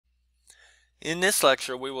In this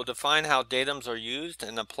lecture, we will define how datums are used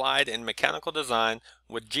and applied in mechanical design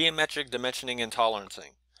with geometric dimensioning and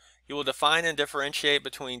tolerancing. You will define and differentiate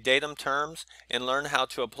between datum terms and learn how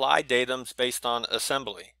to apply datums based on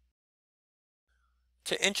assembly.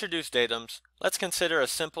 To introduce datums, let's consider a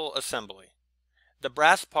simple assembly. The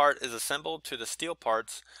brass part is assembled to the steel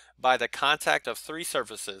parts by the contact of three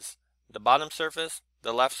surfaces: the bottom surface,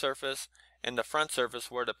 the left surface, and the front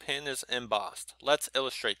surface where the pin is embossed. Let's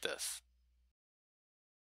illustrate this.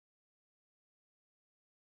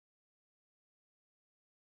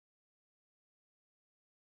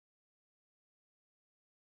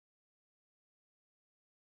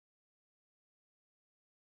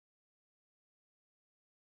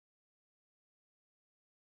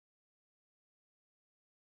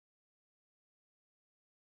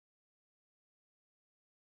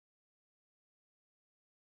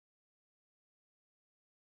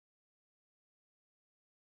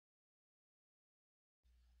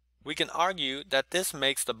 We can argue that this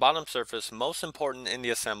makes the bottom surface most important in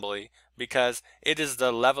the assembly because it is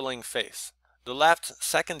the leveling face. The left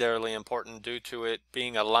secondarily important due to it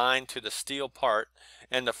being aligned to the steel part,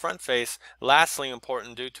 and the front face lastly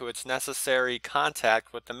important due to its necessary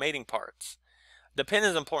contact with the mating parts. The pin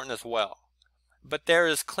is important as well, but there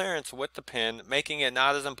is clearance with the pin, making it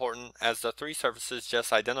not as important as the three surfaces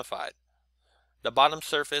just identified. The bottom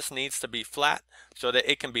surface needs to be flat so that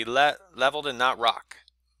it can be leveled and not rock.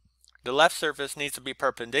 The left surface needs to be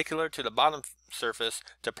perpendicular to the bottom surface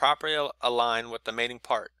to properly align with the mating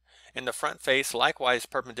part, and the front face likewise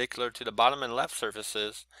perpendicular to the bottom and left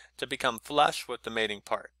surfaces to become flush with the mating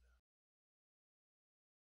part.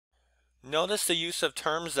 Notice the use of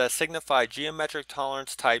terms that signify geometric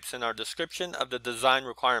tolerance types in our description of the design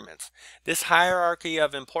requirements. This hierarchy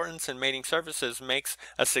of importance in mating surfaces makes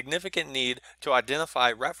a significant need to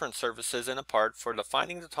identify reference surfaces in a part for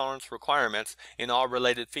defining the tolerance requirements in all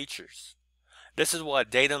related features. This is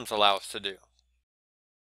what datums allow us to do.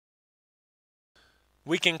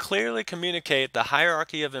 We can clearly communicate the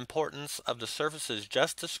hierarchy of importance of the surfaces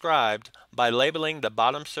just described by labeling the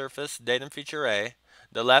bottom surface datum feature A,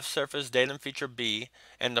 the left surface datum feature B,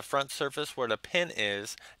 and the front surface where the pin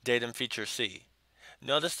is datum feature C.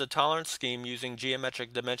 Notice the tolerance scheme using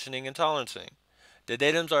geometric dimensioning and tolerancing. The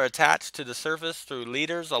datums are attached to the surface through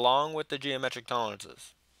leaders along with the geometric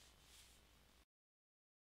tolerances.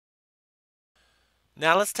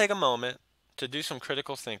 Now let's take a moment to do some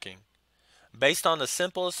critical thinking. Based on the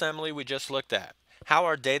simple assembly we just looked at, how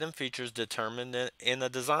are datum features determined in a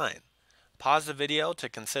design? Pause the video to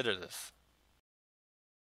consider this.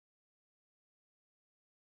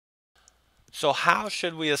 So how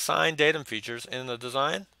should we assign datum features in the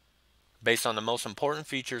design? Based on the most important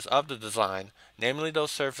features of the design, namely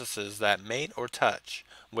those surfaces that mate or touch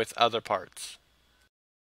with other parts.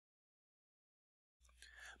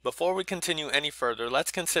 Before we continue any further,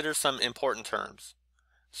 let's consider some important terms.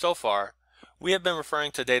 So far, we have been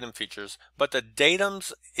referring to datum features, but the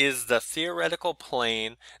datums is the theoretical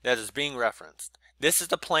plane that is being referenced. This is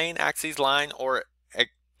the plane, axis, line, or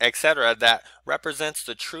etc. that represents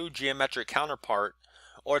the true geometric counterpart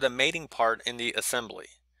or the mating part in the assembly.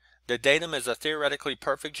 The datum is a theoretically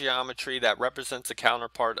perfect geometry that represents the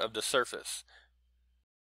counterpart of the surface.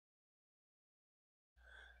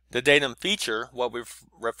 The datum feature, what we've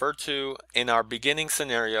referred to in our beginning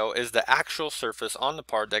scenario, is the actual surface on the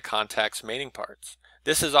part that contacts mating parts.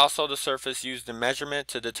 This is also the surface used in measurement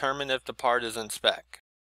to determine if the part is in spec.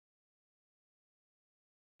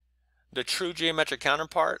 The true geometric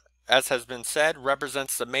counterpart, as has been said,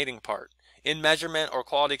 represents the mating part. In measurement or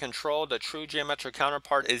quality control, the true geometric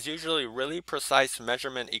counterpart is usually really precise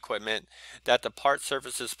measurement equipment that the part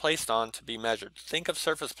surface is placed on to be measured. Think of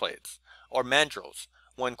surface plates or mandrels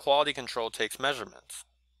when quality control takes measurements.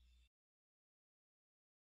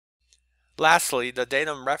 Lastly, the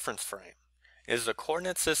datum reference frame is the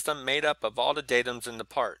coordinate system made up of all the datums in the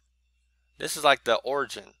part. This is like the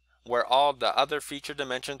origin, where all the other feature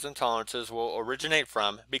dimensions and tolerances will originate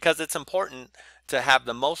from, because it's important to have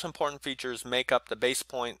the most important features make up the base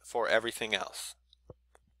point for everything else.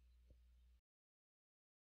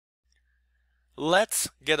 Let's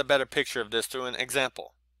get a better picture of this through an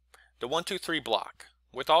example. The 1, 2, 3 block,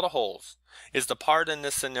 with all the holes, is the part in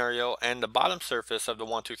this scenario, and the bottom surface of the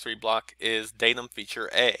 1, 2, 3 block is datum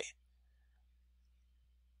feature A.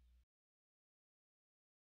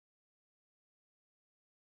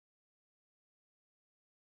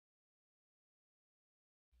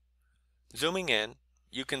 Zooming in,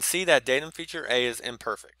 you can see that datum feature A is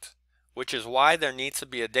imperfect, which is why there needs to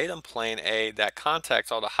be a datum plane A that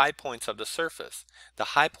contacts all the high points of the surface. The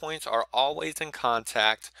high points are always in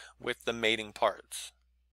contact with the mating parts.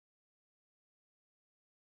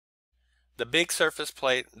 the big surface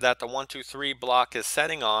plate that the 123 block is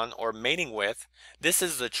setting on or mating with, this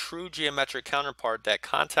is the true geometric counterpart that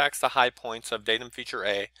contacts the high points of datum feature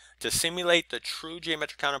A to simulate the true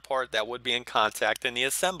geometric counterpart that would be in contact in the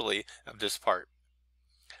assembly of this part.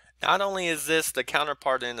 Not only is this the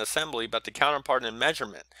counterpart in assembly, but the counterpart in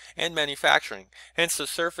measurement and manufacturing, hence the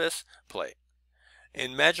surface plate.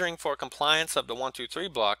 In measuring for compliance of the 123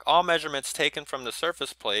 block, all measurements taken from the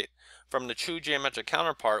surface plate from the true geometric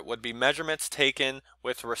counterpart would be measurements taken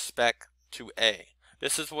with respect to A.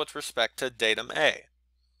 This is with respect to datum A.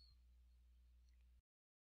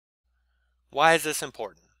 Why is this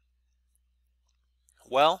important?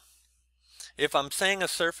 Well, if I'm saying a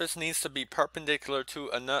surface needs to be perpendicular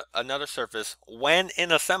to another surface when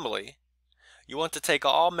in assembly, you want to take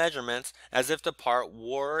all measurements as if the part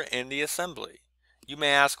were in the assembly. You may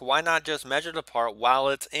ask, why not just measure the part while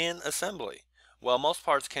it's in assembly? Well, most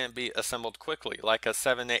parts can't be assembled quickly, like a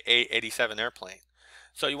 787 airplane.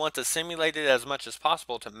 So you want to simulate it as much as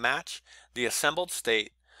possible to match the assembled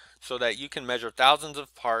state so that you can measure thousands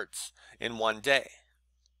of parts in one day.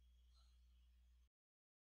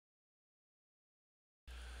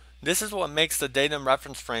 This is what makes the datum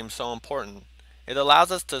reference frame so important. It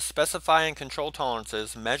allows us to specify and control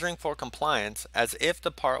tolerances, measuring for compliance as if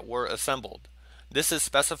the part were assembled. This is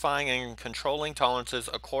specifying and controlling tolerances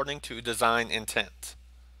according to design intent.